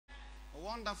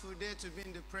Wonderful day to be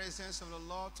in the presence of the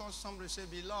Lord. Touch somebody, say,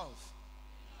 beloved,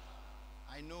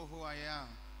 I know who I am.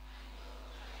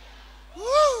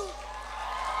 Woo!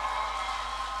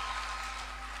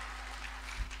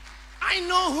 I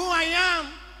know who I am.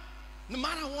 No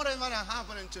matter whatever that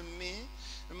happening to me,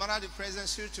 no matter the present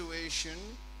situation,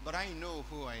 but I know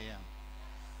who I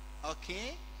am.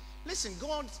 Okay? Listen,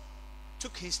 God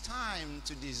took his time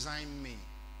to design me.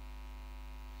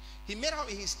 He made out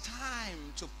his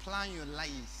time to plan your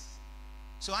life.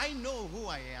 So I know who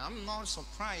I am. I'm not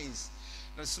surprised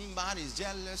that somebody is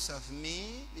jealous of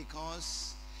me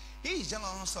because he is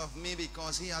jealous of me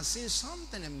because he has seen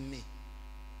something in me.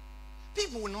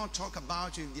 People will not talk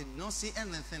about you if they did not see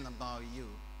anything about you.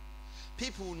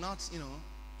 People will not,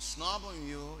 snub on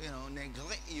you,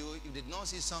 neglect you if they did not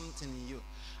see something in you.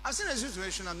 I've seen a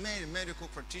situation. I met a medical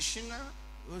practitioner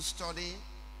who studied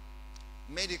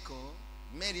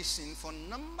medicine for a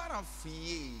number of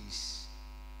years.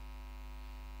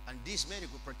 And this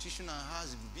medical practitioner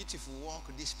has a beautiful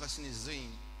work this person is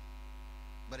doing.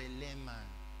 But a layman,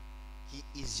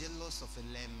 he is jealous of a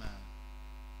layman.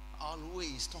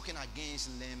 Always talking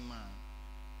against layman.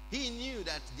 He knew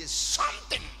that there's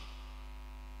something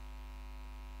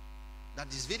that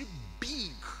is very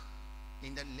big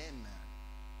in the layman.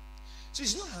 So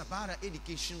it's not about an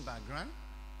education background.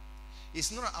 It's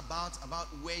not about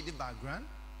where the background.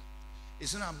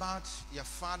 It's not about your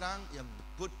father, your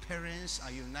both parents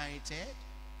are united.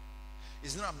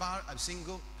 It's not about a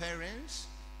single parents.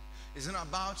 It's not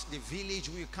about the village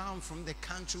where you come from, the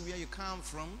country where you come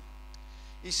from.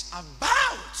 It's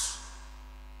about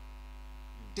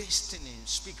destiny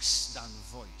speaks than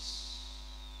voice.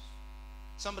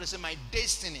 Somebody say, my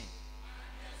destiny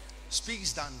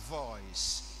speaks than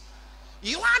voice.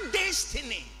 Your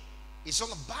destiny is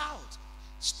all about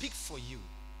speak for you.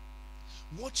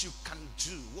 What you can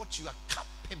do, what you are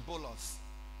capable of.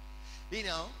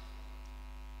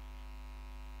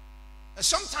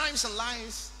 Sometimes in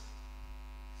life,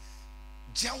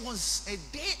 there was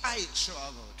a day I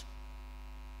traveled.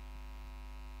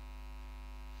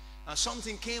 And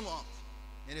something came up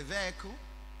in a vehicle.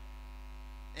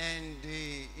 And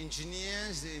the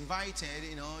engineers, they invited,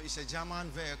 it's a German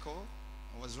vehicle.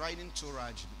 I was riding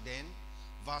Touareg then,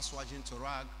 Volkswagen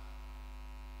Touareg.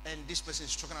 And this person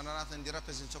is talking another thing, the other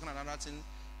person is talking another thing.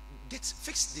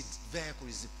 Fix the vehicle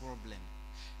is the problem.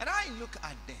 And I look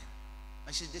at them.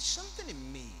 I said, there's something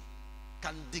in me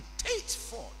can dictate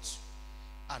thought.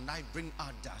 And I bring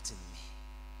out that in me.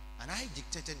 And I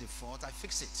dictated the thought, I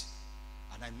fix it.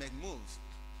 And I make move.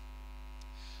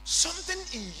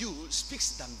 Something in you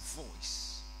speaks than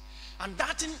voice. And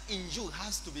that thing in you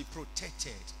has to be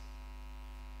protected.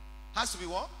 Has to be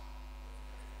what?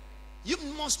 You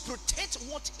must protect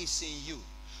what is in you.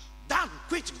 That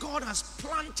which God has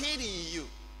planted in you.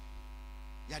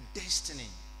 Your destiny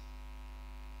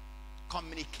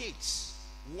communicates,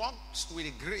 walks with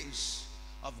the grace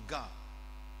of God.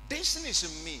 Destiny is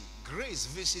in me. Grace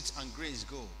visits and grace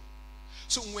go.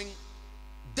 So when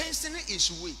destiny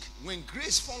is weak, when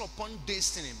grace fall upon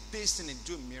destiny, destiny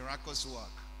do miraculous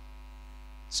work.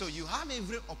 So you have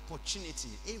every opportunity,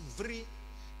 every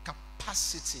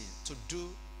capacity to do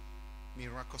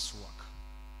miraculous work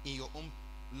in your own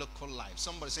local life.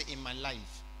 Somebody say, in my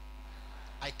life,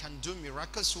 I can do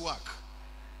miraculous work.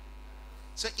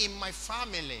 Say, in my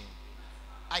family,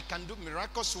 I can do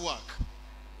miraculous work.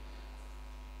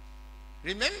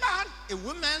 Remember a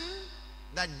woman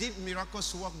that did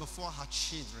miraculous work before her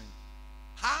children.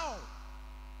 How?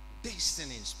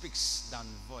 Destiny speaks than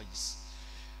voice.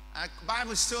 A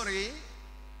Bible story,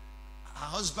 her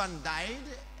husband died,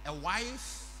 a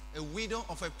wife, a widow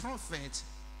of a prophet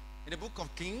in the book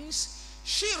of Kings.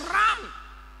 She ran.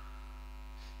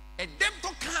 A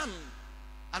debtor came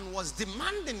and was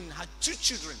demanding her 2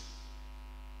 children,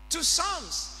 2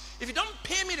 sons. If you don't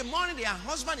pay me the money that your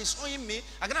husband is owing me,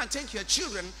 I'm going to take your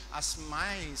children as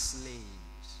my slaves.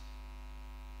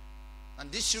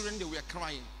 And these children, they were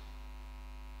crying.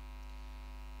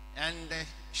 And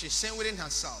she said within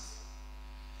herself,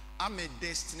 I'm a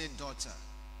destiny daughter.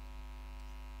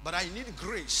 But I need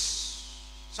grace.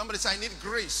 Somebody say, I need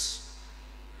grace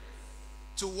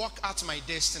to walk out my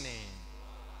destiny.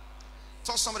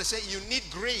 So somebody say, you need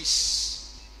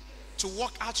grace to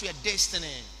walk out your destiny.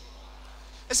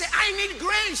 They say, I need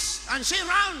grace. And she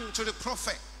ran to the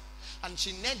prophet. And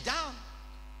she knelt down.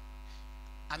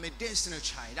 I'm a destiny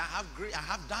child. I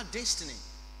have that destiny.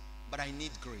 But I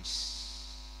need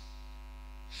grace.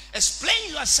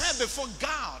 Explain yourself before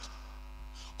God.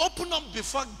 Open up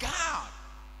before God.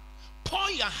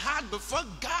 Pour your heart before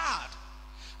God.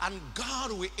 And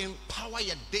God will empower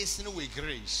your destiny with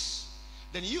grace.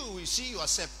 then you will see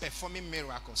yourself performing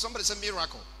miracles. Somebody say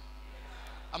miracle.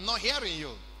 I'm not hearing you.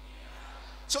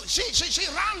 So she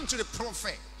ran to the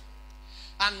prophet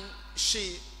and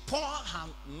she poured her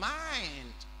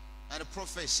mind. And the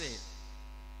prophet said,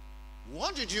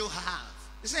 what did you have?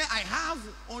 He said, I have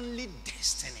only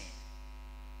destiny.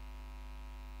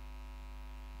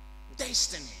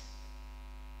 Destiny.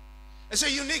 He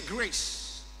said, you need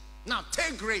grace. Now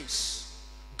take grace.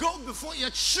 Go before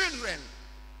your children.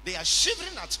 They are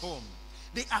shivering at home.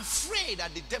 They are afraid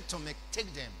that the debtor may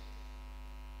take them.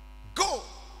 Go,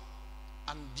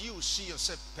 and you see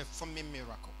yourself performing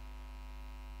miracle.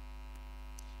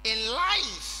 In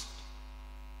life,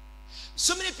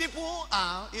 so many people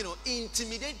are,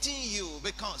 intimidating you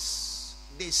because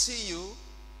they see you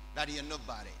that you're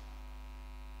nobody.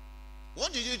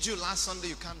 What did you do last Sunday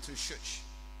you came to church?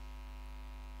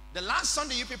 The last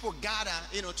Sunday you people gather,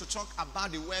 to talk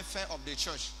about the welfare of the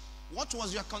church. What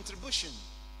was your contribution?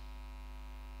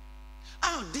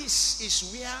 This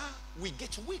is where we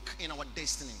get weak in our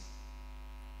destiny.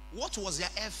 What was your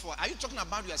effort? Are you talking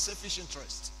about your selfish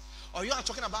interest? Or you are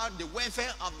talking about the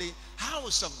welfare of the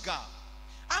house of God?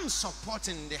 I'm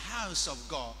supporting the house of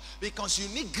God because you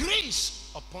need grace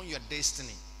upon your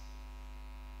destiny.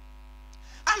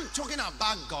 I'm talking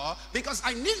about God because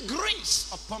I need grace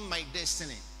upon my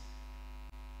destiny.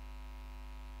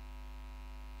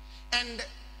 And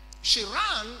she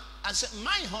ran and said,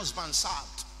 my husband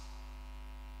served,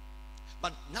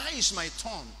 but now it's my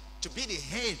turn to be the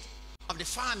head of the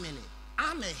family.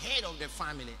 I'm a head of the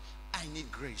family. I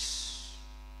need grace.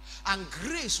 And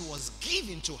grace was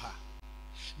given to her.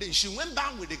 Then she went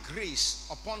back with the grace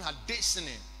upon her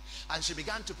destiny, and she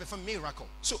began to perform miracle.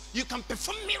 So you can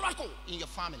perform miracle in your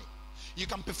family. You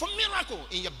can perform miracle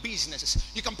in your businesses.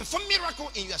 You can perform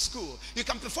miracle in your school. You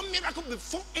can perform miracle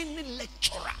before any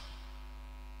lecturer.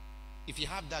 If you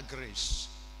have that grace,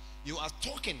 you are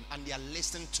talking and they are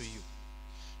listening to you.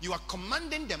 You are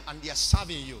commanding them and they are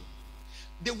serving you.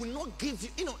 They will not give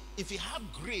you, if you have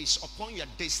grace upon your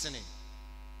destiny.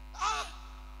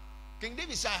 King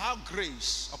David said, I have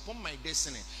grace upon my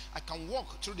destiny. I can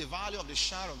walk through the valley of the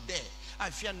shadow of death. I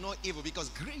fear no evil because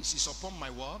grace is upon my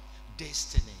what?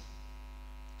 Destiny.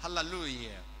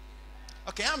 Hallelujah.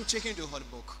 Okay, I'm checking the whole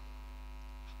book.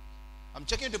 I'm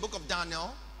checking the book of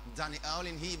Daniel. Daniel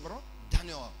in Hebrew.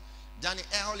 Daniel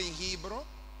in Hebrew.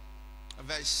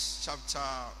 Verse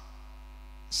chapter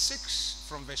 6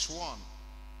 from verse 1.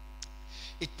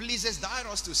 It pleases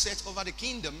Darius to set over the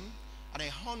kingdom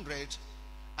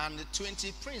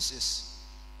 120 princes,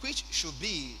 which should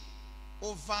be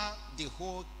over the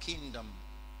whole kingdom,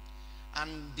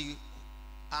 and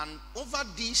over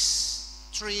these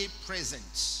 3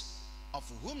 presents, of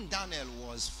whom Daniel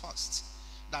was first,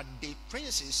 that the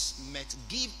princes might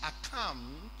give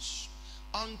account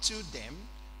unto them,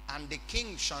 and the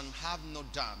king shall have no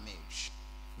damage.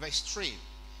 Verse 3.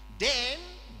 Then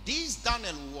this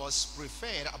Daniel was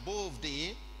preferred above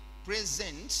the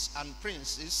presents and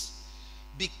princes,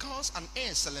 because an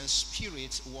excellent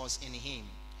spirit was in him,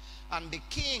 and the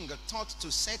king thought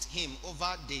to set him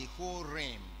over the whole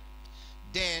realm.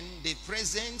 Then the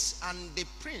presents and the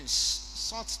prince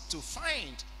sought to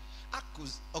find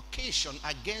occasion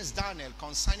against Daniel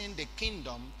concerning the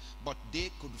kingdom, but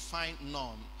they could find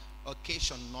none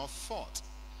occasion nor fault.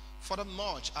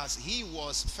 Furthermore, as he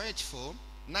was faithful,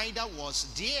 neither was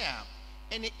there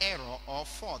any error or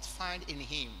fault found in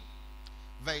him.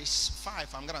 Verse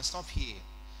 5, I'm going to stop here.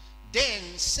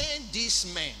 Then said these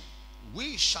men,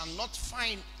 we shall not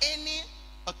find any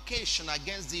occasion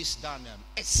against this Daniel,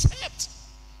 except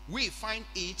we find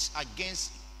it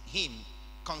against him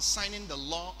concerning the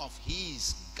law of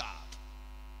his God.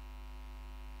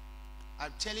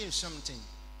 I'll tell you something.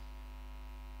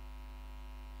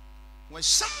 When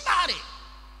somebody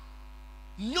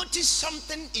notices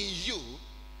something in you,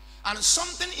 and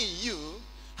something in you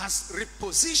has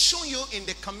repositioned you in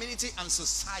the community and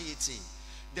society,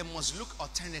 they must look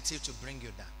alternative to bring you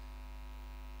down.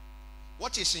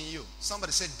 What is in you?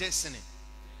 Somebody said destiny.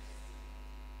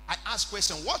 I ask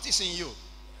question, what is in you?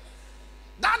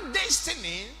 That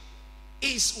destiny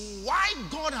is why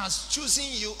God has chosen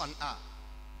you on earth.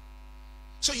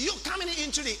 So you coming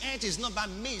into the earth is not by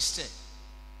mistake.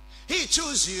 He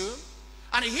chose you,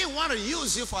 and he want to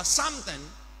use you for something.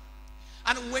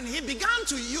 And when he began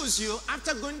to use you,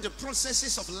 after going the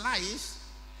processes of life,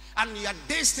 and your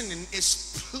destiny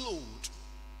explode.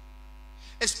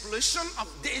 Explosion of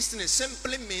destiny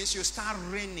simply means you start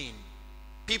reigning.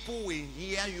 People will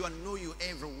hear you and know you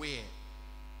everywhere.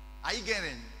 Are you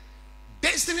getting?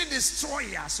 Destiny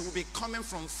destroyers will be coming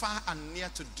from far and near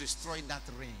to destroy that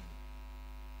reign.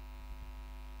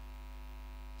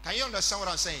 Can you understand what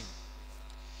I'm saying?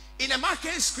 In a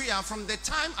market square, from the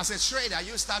time as a trader,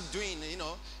 you start doing,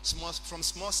 from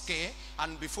small scale,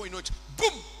 and before you know it,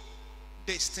 boom,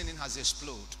 destiny has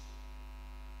exploded.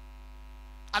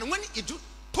 And when it do,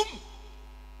 boom,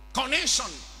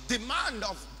 connection, demand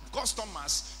of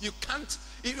customers, you can't,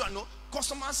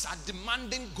 customers are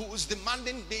demanding goods,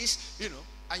 demanding this,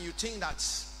 and you think that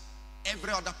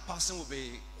every other person will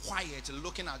be quiet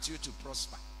looking at you to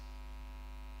prosper.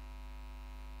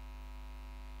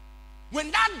 When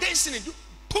that destiny do,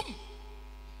 boom,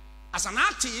 as an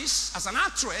artist, as an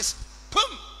actress,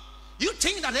 boom, you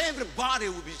think that everybody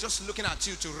will be just looking at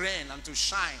you to reign and to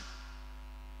shine.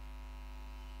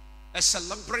 A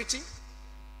celebrity?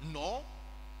 No.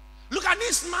 Look at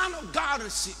this man of God and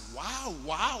see,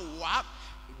 wow.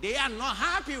 They are not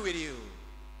happy with you.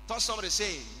 Thought somebody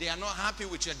say, they are not happy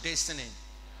with your destiny.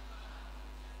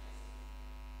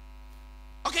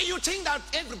 Okay, you think that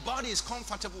everybody is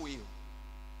comfortable with you.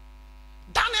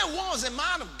 Daniel was a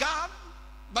man of God,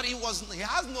 but he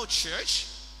has no church.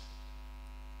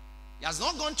 He has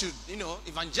not gone to,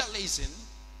 evangelism.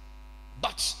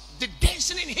 But the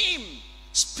destiny in him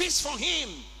speaks for him,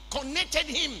 connected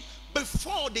him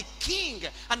before the king,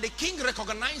 and the king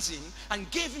recognized him and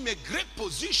gave him a great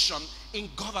position in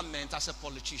government as a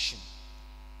politician.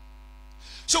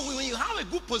 So when you have a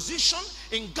good position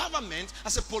in government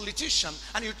as a politician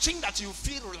and you think that you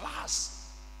feel relaxed,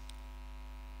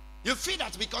 you feel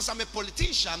that because I'm a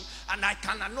politician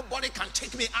and nobody can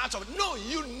take me out of it. No,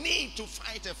 you need to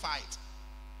fight a fight.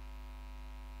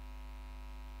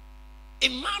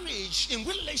 In marriage, in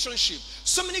relationship,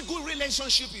 so many good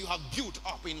relationships you have built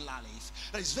up in life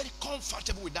that is very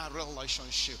comfortable with that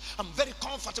relationship. I'm very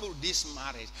comfortable with this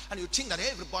marriage. And you think that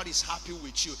everybody is happy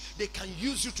with you. They can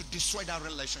use you to destroy that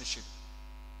relationship.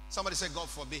 Somebody say, God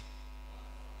forbid.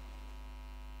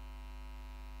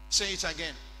 Say it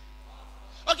again.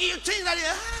 Okay, you think that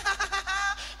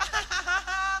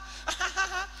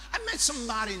I met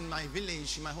somebody in my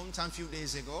village, in my hometown a few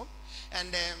days ago,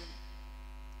 and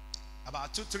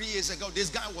about 2-3 years ago, this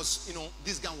guy was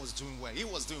doing well. He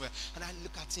was doing well, and I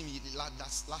look at him.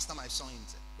 Last time I saw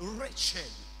him, wretched,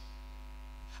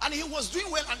 and he was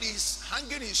doing well, and he's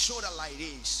hanging his shoulder like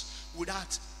this,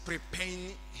 without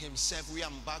preparing himself. We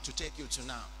are about to take you to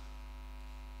now.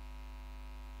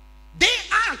 They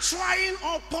are trying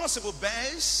all possible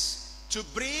best to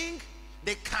bring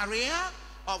the career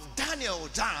of Daniel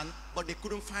down, but they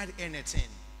couldn't find anything.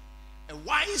 A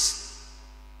wise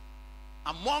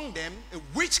among them, a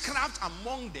witchcraft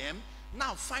among them,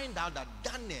 now find out that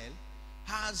Daniel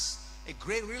has a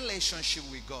great relationship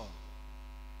with God.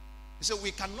 So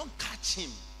we cannot catch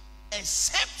him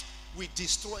except we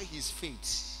destroy his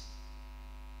faith.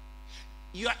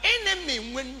 Your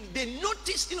enemy, when they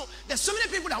notice, there's so many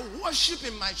people that worship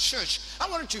in my church. I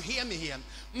want you to hear me here.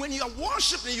 When you are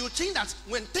worshiping, you think that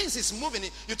when things is moving,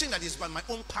 you think that it's by my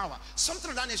own power.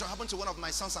 Something of that nature happened to one of my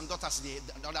sons and daughters the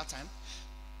other time.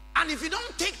 And if you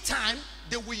don't take time,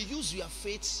 they will use your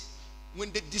faith.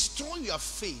 When they destroy your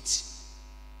faith,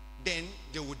 then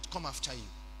they would come after you.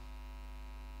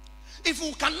 If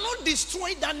we cannot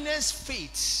destroy Daniel's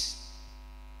faith,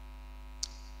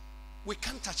 we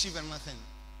can't achieve anything.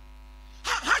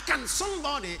 How can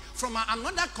somebody from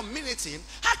another community,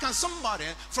 how can somebody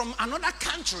from another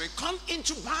country come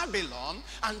into Babylon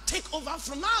and take over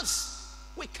from us?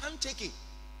 We can't take it.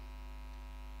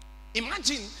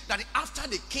 Imagine that after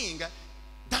the king,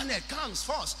 Daniel comes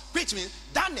first, which means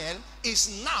Daniel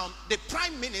is now the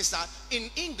prime minister in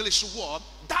English world.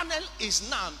 Daniel is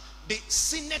now the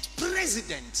Senate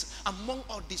president among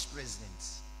all these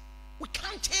presidents. We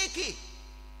can't take it.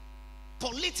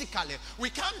 Politically,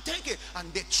 we can't take it.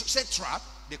 And they set trap.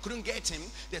 They couldn't get him.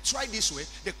 They tried this way.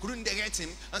 They couldn't get him.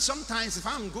 And sometimes if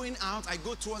I'm going out, I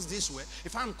go towards this way.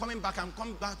 If I'm coming back, I'm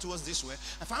coming back towards this way.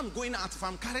 If I'm going out, if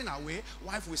I'm carrying away,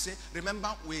 wife will say, remember,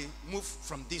 we move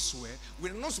from this way.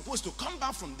 We're not supposed to come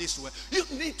back from this way. You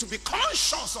need to be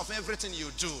conscious of everything you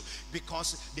do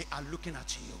because they are looking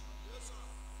at you.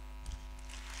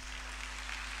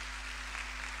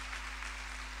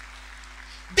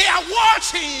 They are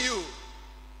watching you.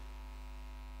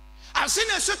 I've seen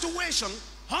a situation,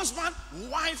 husband,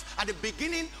 wife, at the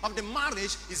beginning of the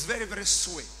marriage is very, very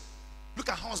sweet. Look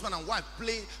at husband and wife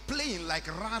playing like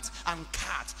rat and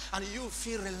cat, and you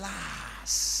feel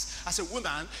relaxed. As a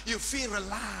woman, you feel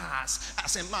relaxed.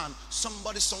 As a man,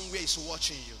 somebody somewhere is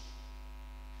watching you.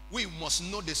 We must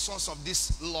know the source of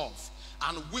this love,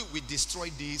 and we will destroy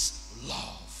this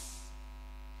love.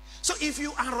 So if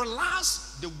you are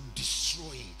relaxed, they will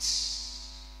destroy it.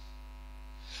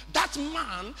 That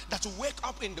man that will wake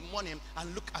up in the morning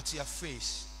and look at your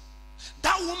face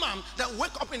That woman that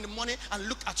wake up in the morning and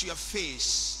look at your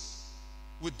face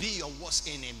will be your worst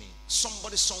enemy.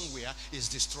 Somebody somewhere is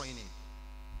destroying it.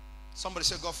 Somebody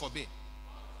say, God forbid.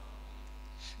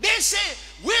 They say,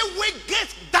 where we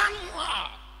get Daniel.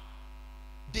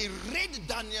 They read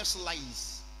Daniel's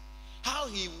lies. How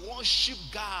he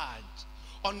worshiped God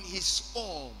on his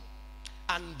own.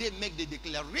 And they make the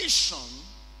declaration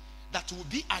that will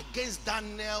be against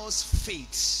Daniel's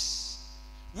faith.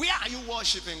 Where are you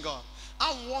worshiping God?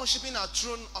 I'm worshiping a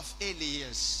throne of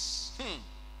Elias.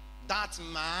 That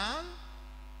man.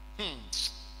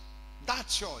 That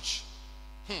church.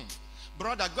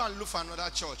 Brother, go and look for another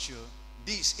church.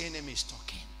 This enemy is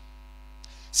talking.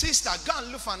 Sister, go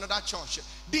and look for another church.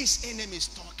 This enemy is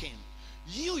talking.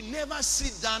 You never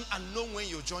sit down and know when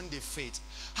you join the faith,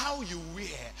 how you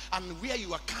wear and where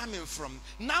you are coming from.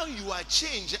 Now you are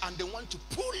changed and they want to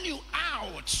pull you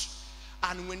out.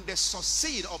 And when they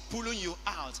succeed of pulling you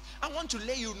out, I want to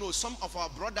let you know some of our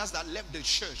brothers that left the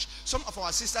church, some of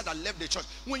our sisters that left the church,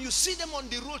 when you see them on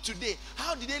the road today,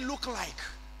 how did they look like?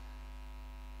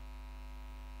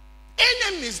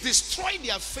 Enemies destroy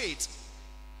their faith.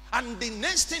 And the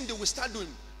next thing they will start doing,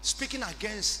 speaking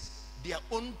against their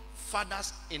own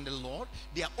fathers in the Lord,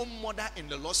 their own mother in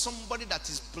the Lord, somebody that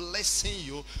is blessing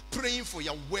you, praying for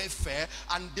your welfare,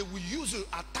 and they will use you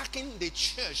attacking the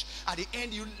church. At the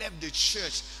end, you left the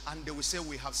church, and they will say,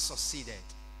 we have succeeded.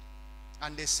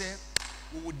 And they say,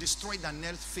 we will destroy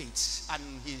Daniel's faith and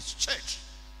his church.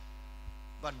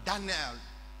 But Daniel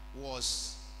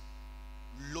was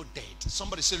loaded.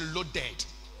 Somebody say loaded.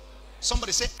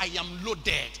 Somebody say, I am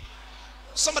loaded.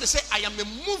 Somebody say, I am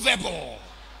immovable.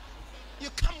 You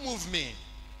can't move me.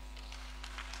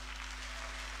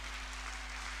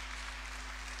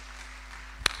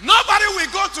 Nobody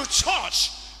will go to church.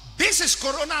 This is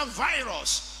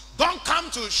coronavirus. Don't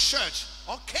come to church.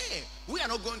 Okay, we are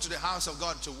not going to the house of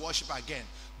God to worship again,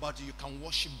 but you can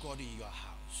worship God in your house.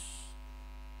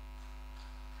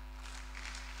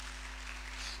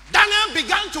 Daniel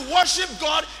began to worship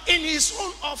God in his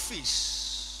own office.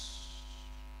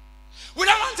 We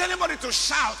don't want anybody to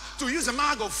shout, to use a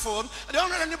microphone. We don't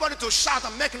want anybody to shout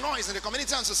and make noise in the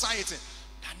community and society.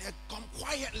 Daniel, come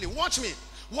quietly. Watch me.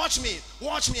 Watch me.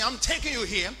 Watch me. I'm taking you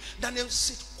here. Daniel,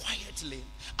 sit quietly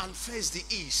and face the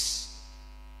east.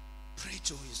 Pray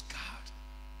to his God.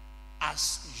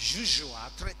 As usual,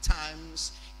 3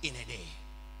 times in a day.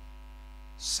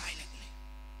 Silently.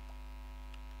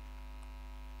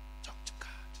 Talk to God.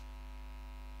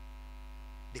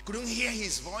 They couldn't hear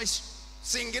his voice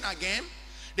singing again.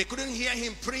 They couldn't hear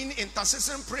him praying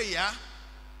intercession prayer.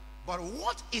 But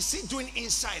what is he doing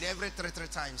inside every three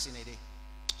times in a day?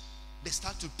 They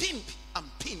start to pimp and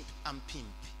pimp and pimp.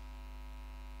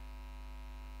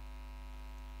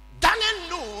 Daniel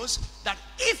knows that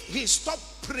if he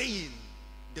stops praying,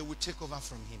 they will take over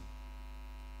from him.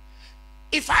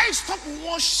 If I stop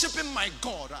worshiping my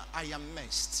God, I am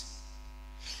messed.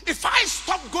 If I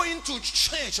stop going to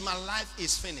church, my life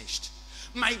is finished.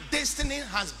 My destiny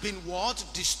has been what?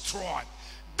 Destroyed.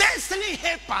 Destiny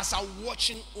helpers are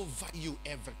watching over you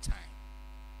every time.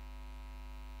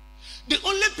 The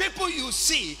only people you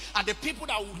see are the people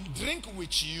that will drink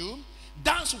with you,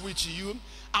 dance with you.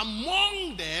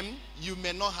 Among them, you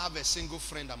may not have a single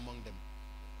friend among them.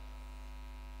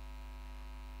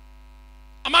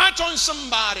 Am I telling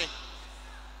somebody?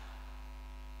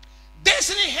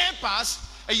 Destiny helpers,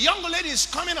 a young lady is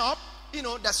coming up. You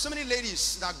know, there's so many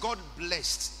ladies that God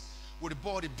blessed with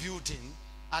body building,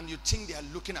 and you think they are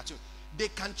looking at you. They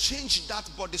can change that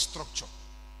body structure.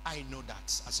 I know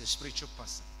that as a spiritual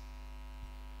person.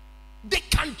 They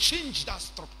can change that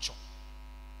structure.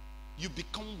 You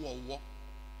become war.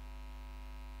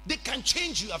 They can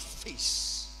change your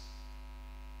face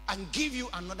and give you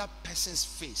another person's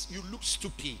face. You look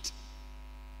stupid.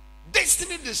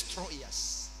 Destiny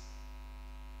destroyers.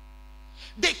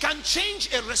 They can change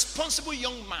a responsible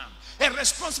young man, a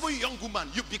responsible young woman.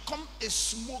 You become a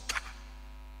smoker.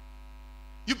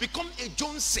 You become a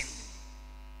Johnson.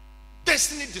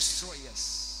 Destiny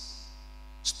destroyers.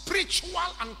 Spiritual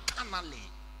and carnally.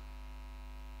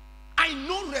 I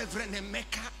know Reverend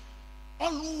Emeka,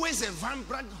 always a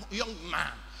vibrant young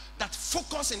man that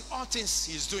focuses in all things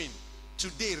he's doing.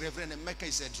 Today, Reverend Emeka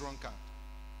is a drunkard.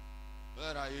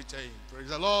 What are you saying? Praise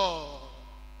the Lord.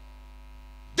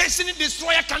 Destiny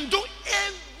destroyer can do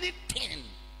everything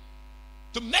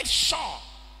to make sure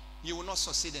you will not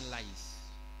succeed in life.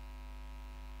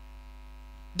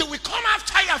 They will come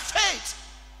after your faith.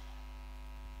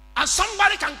 And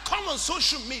somebody can come on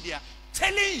social media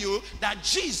telling you that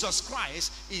Jesus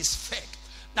Christ is fake.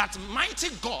 that mighty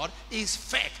God is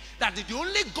fake, that the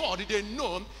only God they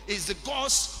know is the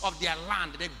gods of their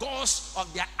land, the gods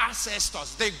of their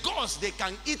ancestors, the gods they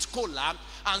can eat cola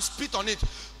and spit on it.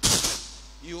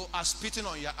 You are spitting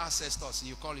on your ancestors,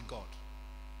 you call it God.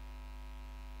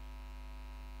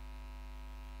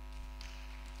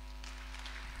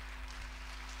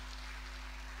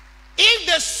 If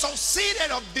they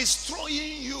succeeded of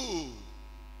destroying you,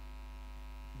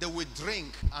 they will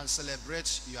drink and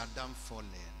celebrate your downfalling.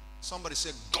 Somebody say,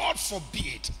 God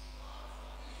forbid.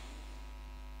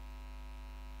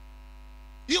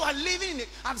 You are living in it.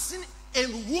 I've seen a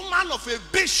woman of a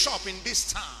bishop in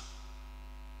this town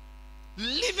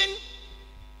living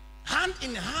hand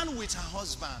in hand with her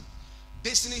husband.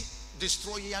 Destiny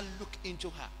destroyer look into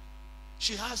her.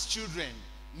 She has children,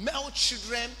 male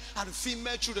children and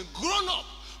female children, grown up.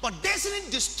 But destiny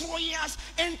destroyers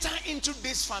enter into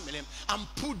this family and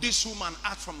pull this woman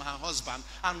out from her husband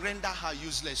and render her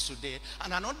useless today.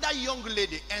 And another young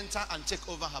lady enter and take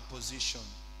over her position.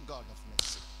 God of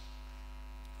mercy.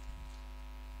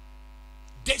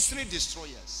 Destiny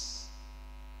destroyers.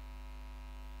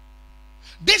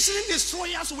 Destiny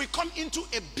destroyers will come into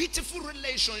a beautiful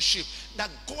relationship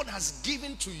that God has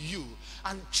given to you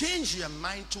and change your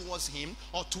mind towards him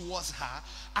or towards her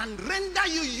and render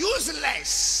you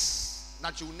useless,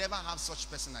 that you will never have such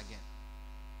person again.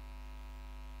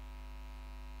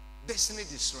 Destiny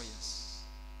destroyers.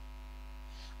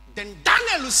 Then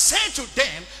Daniel will say to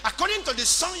them, according to the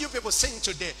song you people sing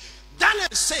today, Daniel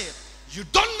said, you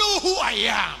don't know who I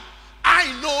am. I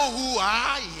know who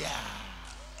I am.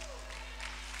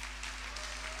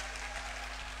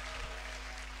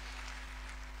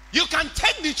 You can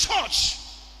take the church.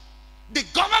 The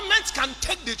government can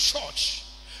take the church.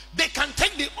 They can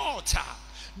take the altar.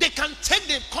 They can take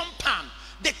the compound.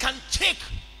 They can take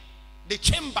the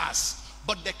chambers.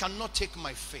 But they cannot take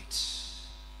my faith.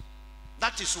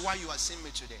 That is why you are seeing me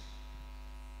today.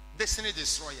 Destiny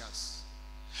destroyers.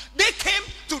 They came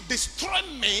to destroy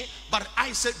me, but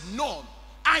I said, no,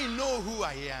 I know who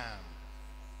I am.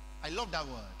 I love that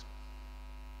word.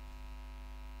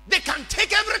 They can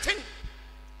take everything.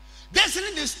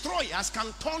 Destiny destroyers can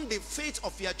turn the fate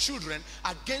of your children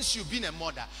against you being a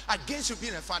mother, against you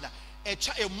being a father.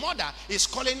 A mother is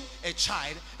calling a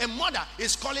child. A mother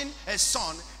is calling a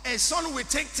son. A son will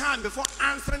take time before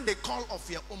answering the call of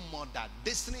your own mother.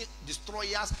 Destiny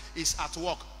destroyers is at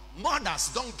work. Mothers,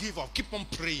 don't give up. Keep on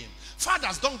praying.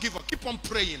 Fathers, don't give up. Keep on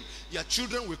praying. Your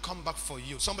children will come back for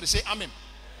you. Somebody say amen.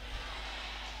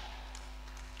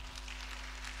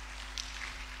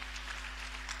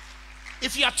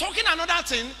 If you are talking another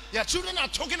thing, your children are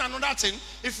talking another thing.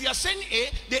 If you are saying A,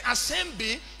 they are saying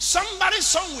B. Somebody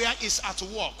somewhere is at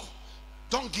work.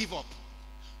 Don't give up.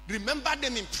 Remember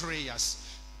them in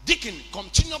prayers. Deacon,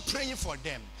 continue praying for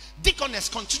them. Deaconess,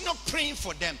 continue praying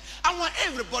for them. I want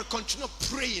everybody continue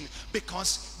praying,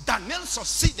 because Daniel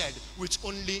succeeded with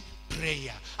only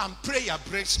prayer. And prayer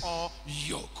breaks all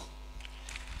yoke.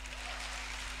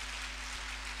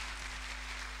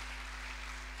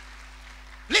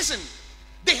 Listen.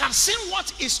 They have seen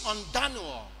what is on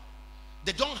Daniel.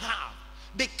 They don't have.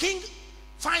 The king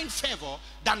find favor.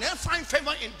 Daniel find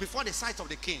favor before the sight of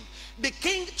the king. The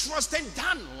king trusted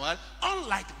Daniel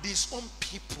unlike his own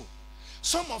people.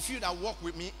 Some of you that work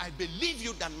with me, I believe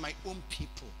you than my own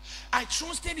people. I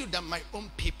trusted you than my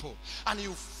own people. And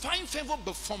you find favor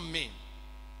before me.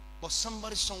 But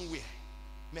somebody somewhere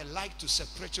may like to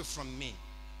separate you from me,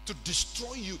 to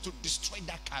destroy you, to destroy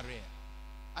that career.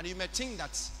 And you may think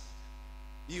that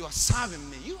you are serving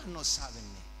me. You are not serving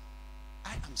me.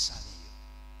 I am serving you.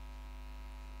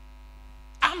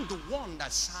 I'm the one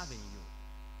that's serving you.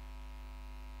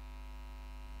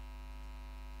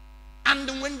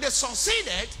 And when they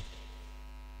succeeded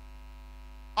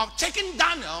of taking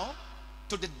Daniel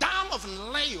to the dam of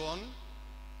lion,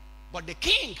 but the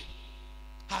king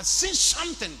has seen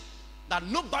something that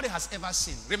nobody has ever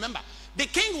seen. Remember, the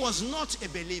king was not a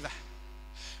believer.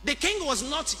 The king was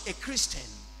not a Christian.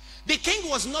 The king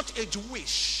was not a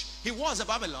Jewish. He was a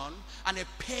Babylon and a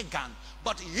pagan.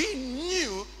 But he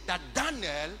knew that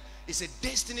Daniel is a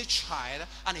destiny child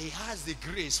and he has the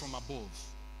grace from above.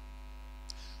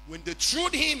 When they threw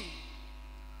him,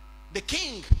 the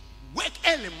king woke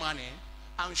early morning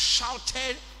and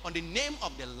shouted on the name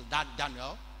of that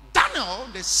Daniel, Daniel,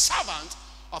 the servant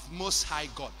of Most High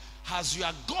God, has your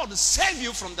God saved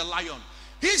you from the lion?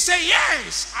 He said,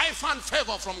 yes, I found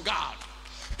favor from God.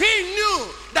 He knew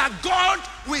that God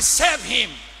will save him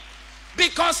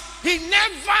because he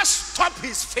never stopped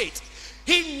his faith.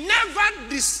 He never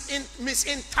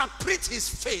misinterprets his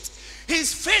faith.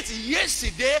 His faith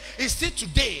yesterday is still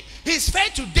today. His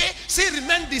faith today still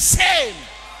remains the same.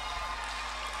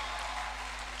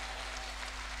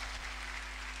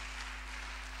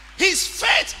 His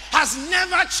faith has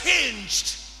never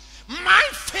changed. My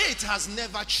faith has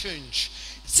never changed.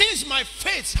 Since my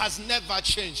faith has never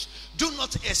changed, do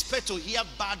not expect to hear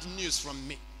bad news from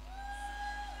me.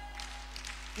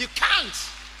 You can't.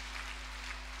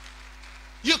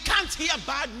 You can't hear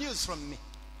bad news from me.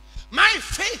 My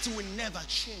faith will never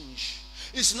change.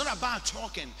 It's not about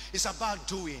talking, it's about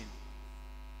doing.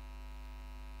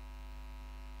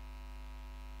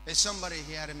 Is somebody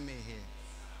hearing me here?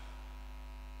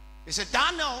 He said,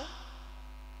 Daniel,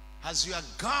 has your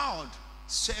God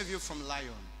saved you from lion?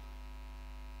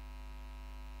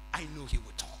 I know he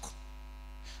will talk.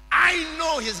 I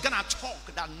know he's gonna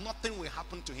talk, that nothing will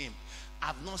happen to him.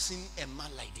 I've not seen a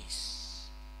man like this.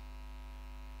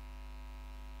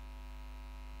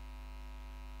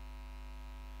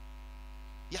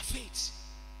 Your faith.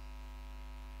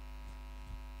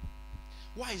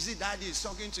 Why is it daddy is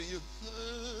talking to you?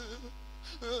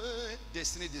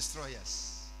 Destiny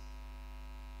destroyers.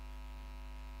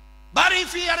 But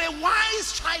if you are a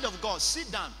wise child of God,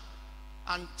 sit down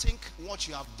and think what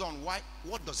you have done.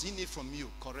 What does he need from you?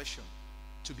 Correction.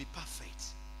 To be perfect.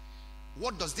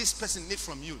 What does this person need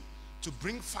from you? To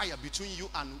bring fire between you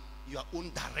and your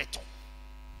own director.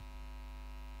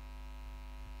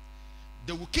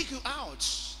 They will kick you out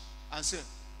and say,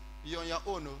 you're on your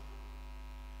own.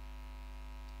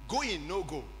 Go in, no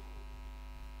go.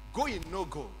 Go in, no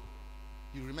go.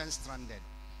 You remain stranded.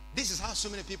 This is how so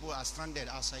many people are stranded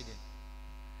outside there.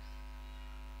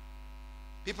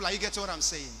 People, are you getting what I'm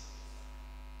saying?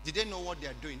 Did they know what they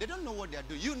are doing? They don't know what they are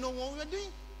doing. You know what we are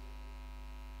doing?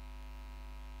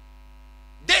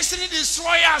 Destiny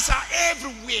destroyers are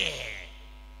everywhere.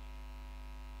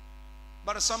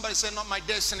 But somebody said, not my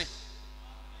destiny.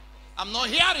 I'm not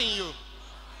hearing you.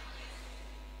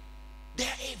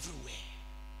 They're everywhere.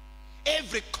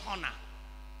 Every corner.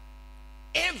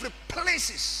 Every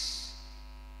places.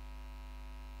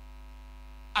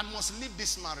 I must leave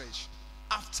this marriage.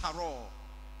 After all,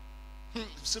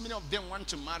 so many of them want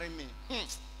to marry me.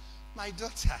 My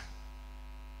daughter,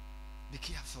 be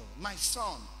careful. My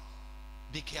son,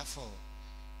 be careful.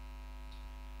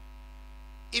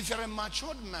 If you're a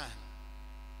matured man,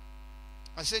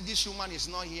 I said this woman is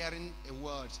not hearing a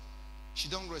word. She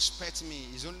don't respect me.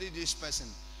 It's only this person.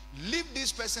 Leave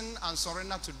this person and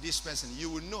surrender to this person. You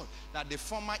will know that the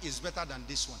former is better than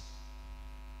this one.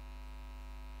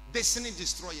 Destiny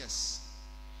destroyers.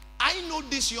 I know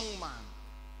this young man.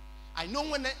 I know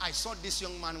when I saw this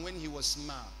young man when he was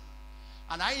small.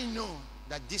 And I know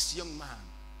that this young man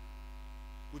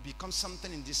will become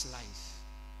something in this life.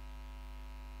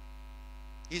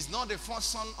 He's not the first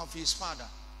son of his father.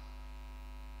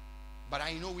 But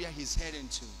I know where he's heading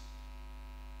to.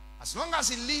 As long as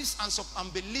he lives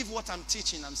and believe what I'm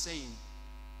teaching, I'm saying,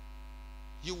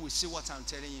 you will see what I'm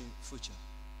telling you, future.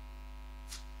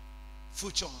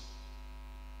 Future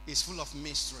is full of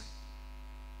mystery.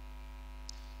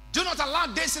 Do not allow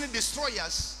destiny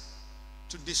destroyers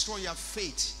to destroy your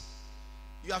faith.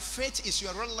 Your faith is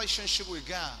your relationship with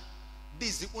God.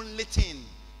 This is the only thing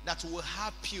that will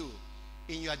help you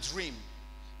in your dream.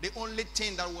 The only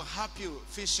thing that will help you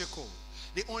physical.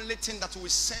 The only thing that will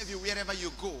save you wherever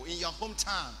you go, in your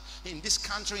hometown, in this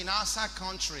country, in outside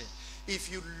country.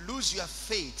 If you lose your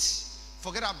faith,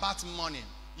 forget about money.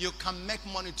 You can make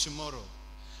money tomorrow,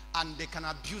 and they can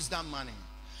abuse that money.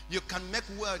 You can make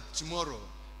wealth tomorrow.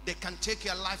 They can take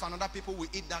your life, and other people will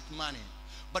eat that money.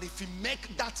 But if you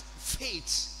make that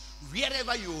faith,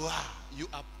 wherever you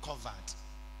are covered.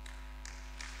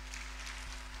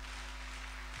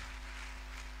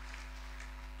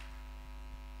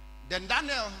 Then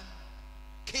Daniel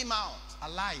came out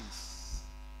alive.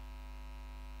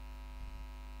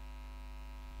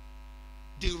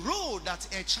 The road that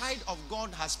a child of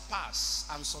God has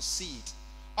passed and succeed,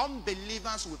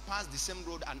 unbelievers will pass the same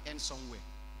road and end somewhere.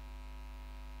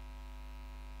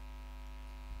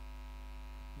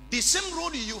 The same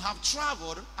road you have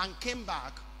traveled and came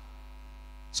back,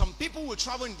 some people will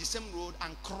travel in the same road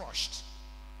and crushed.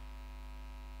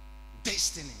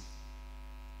 Destiny.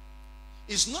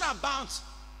 It's not about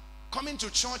coming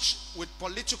to church with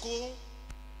political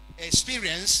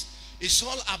experience. It's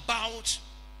all about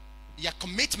your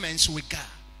commitments with God.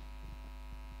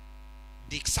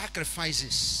 The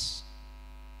sacrifices.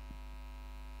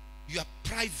 Your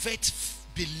private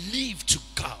belief to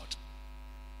God.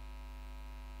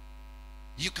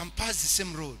 You can pass the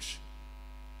same road.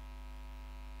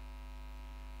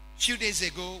 A few days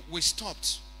ago, we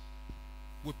stopped.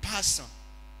 We passed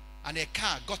and a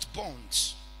car got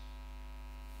burnt.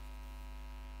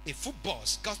 A foot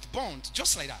bus got burnt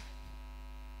just like that.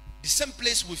 The same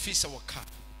place we fix our car.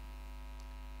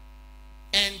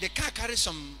 And the car carries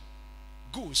some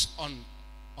goose on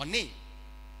it.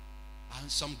 And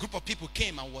some group of people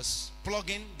came and was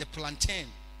plugging the plantain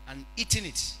and eating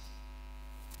it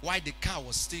while the car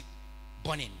was still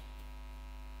burning.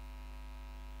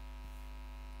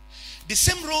 The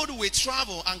same road we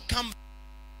travel and come.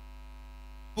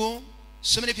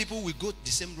 So many people will go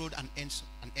the same road and end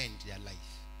their life.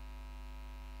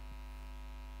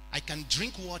 I can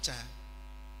drink water,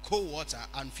 cold water,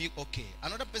 and feel okay.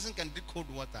 Another person can drink cold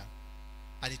water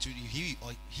and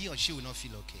he or she will not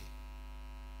feel okay.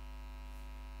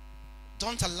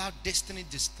 Don't allow destiny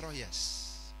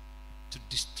destroyers to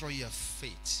destroy your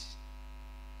faith.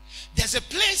 There's a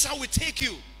place I will take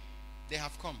you. They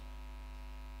have come.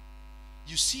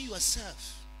 You see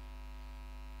yourself.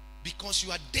 Because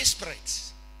you are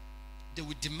desperate, they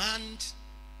will demand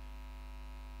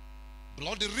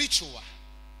bloody ritual.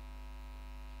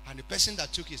 And the person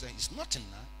that took it said, it's nothing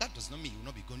now. That does not mean you will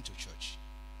not be going to church.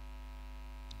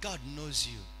 God knows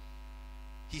you.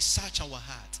 He searches our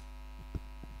heart.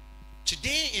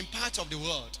 Today, in parts of the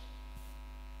world,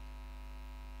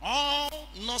 all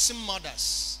nursing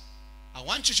mothers, I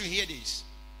want you to hear this.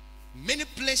 Many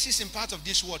places in parts of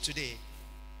this world today,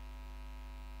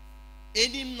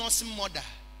 any nursing mother,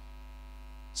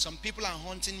 some people are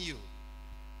hunting you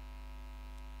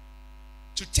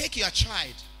to take your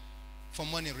child for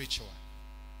money ritual.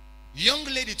 Young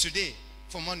lady today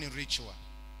for money ritual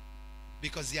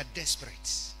because they are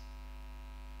desperate.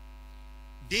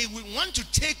 They will want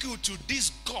to take you to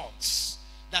these gods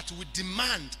that will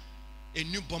demand a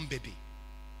newborn baby.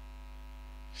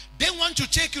 They want to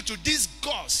take you to these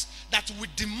gods that will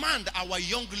demand our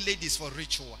young ladies for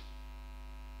ritual.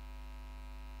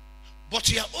 But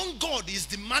your own God is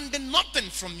demanding nothing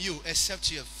from you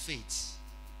except your faith.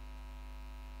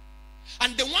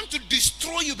 And they want to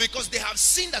destroy you because they have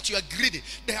seen that you are greedy.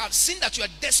 They have seen that you are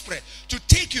desperate to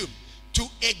take you to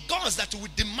a God that will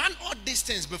demand all these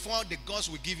things before the gods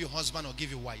will give you husband or give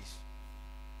you wife.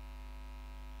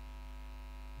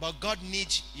 But God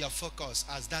needs your focus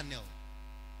as Daniel.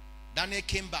 Daniel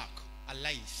came back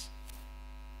alive.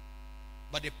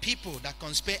 But the people that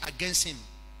conspire against him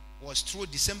was through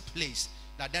the same place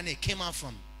that Daniel came out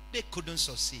from. They couldn't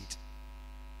succeed.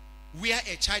 Where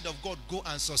a child of God go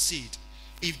and succeed,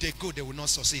 if they go, they will not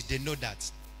succeed. They know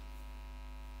that.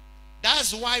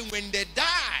 That's why when they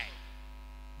die,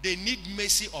 they need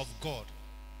mercy of God.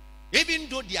 Even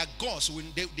though their gods,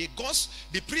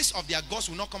 the priests of their gods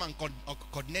will not come and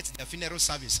coordinate their funeral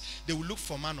service, they will look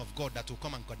for man of God that will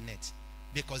come and coordinate,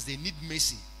 because they need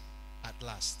mercy at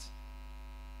last.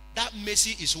 That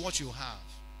mercy is what you have.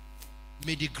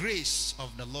 May the grace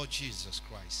of the Lord Jesus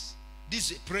Christ,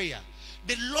 this prayer,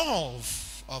 the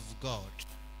love of God,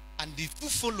 and the full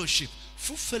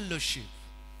fellowship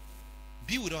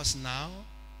be with us now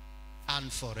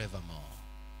and forevermore.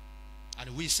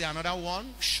 And we say another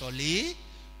one, surely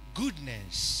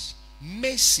goodness,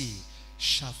 mercy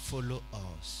shall follow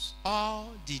us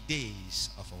all the days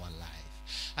of our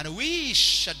life. And we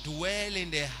shall dwell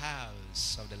in the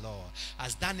house of the Lord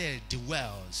as Daniel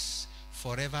dwells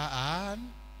forever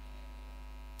and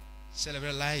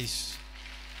celebrate life.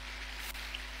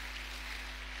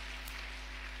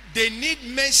 They need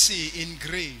mercy in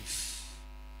grave.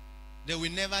 They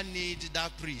will never need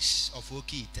that priest of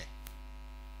Okite.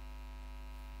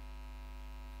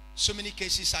 So many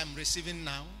cases I'm receiving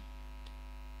now.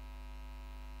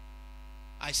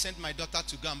 I sent my daughter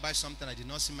to go and buy something. I did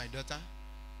not see my daughter.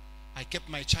 I kept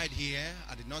my child here.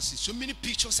 I did not see. So many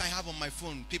pictures I have on my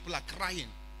phone. People are crying.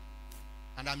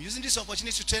 And I'm using this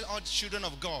opportunity to tell all the children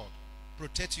of God,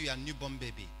 protect your newborn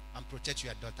baby and protect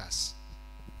your daughters.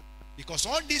 Because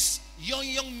all these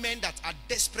young men that are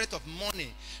desperate of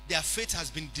money, their faith has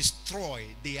been destroyed.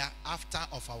 They are after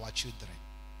of our children.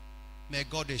 May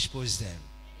God expose them.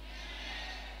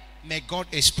 May God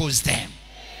expose them.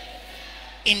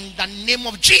 In the name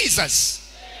of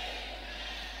Jesus.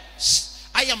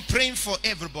 I am praying for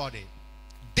everybody.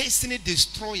 Destiny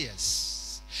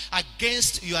destroyers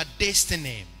against your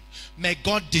destiny, may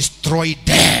God destroy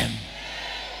them.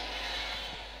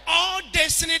 All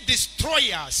destiny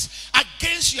destroyers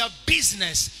against your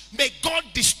business, may God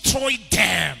destroy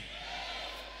them.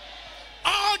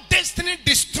 All destiny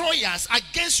destroyers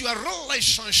against your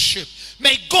relationship,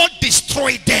 may God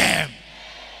destroy them.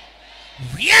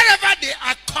 Wherever they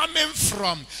are coming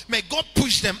from, may God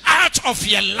push them out of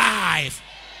your life.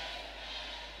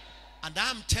 And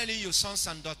I'm telling you, sons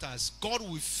and daughters, God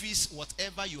will fix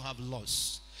whatever you have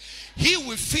lost. He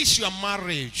will fix your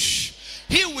marriage.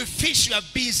 He will fix your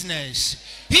business.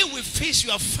 He will fix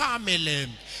your family.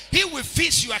 He will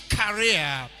fix your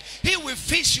career. He will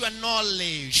fix your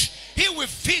knowledge. He will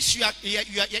fix your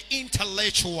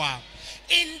intellectual.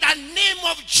 in the name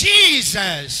of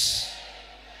Jesus.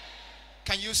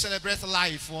 Can you celebrate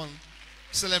life?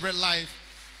 Celebrate life.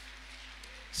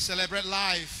 Celebrate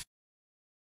life.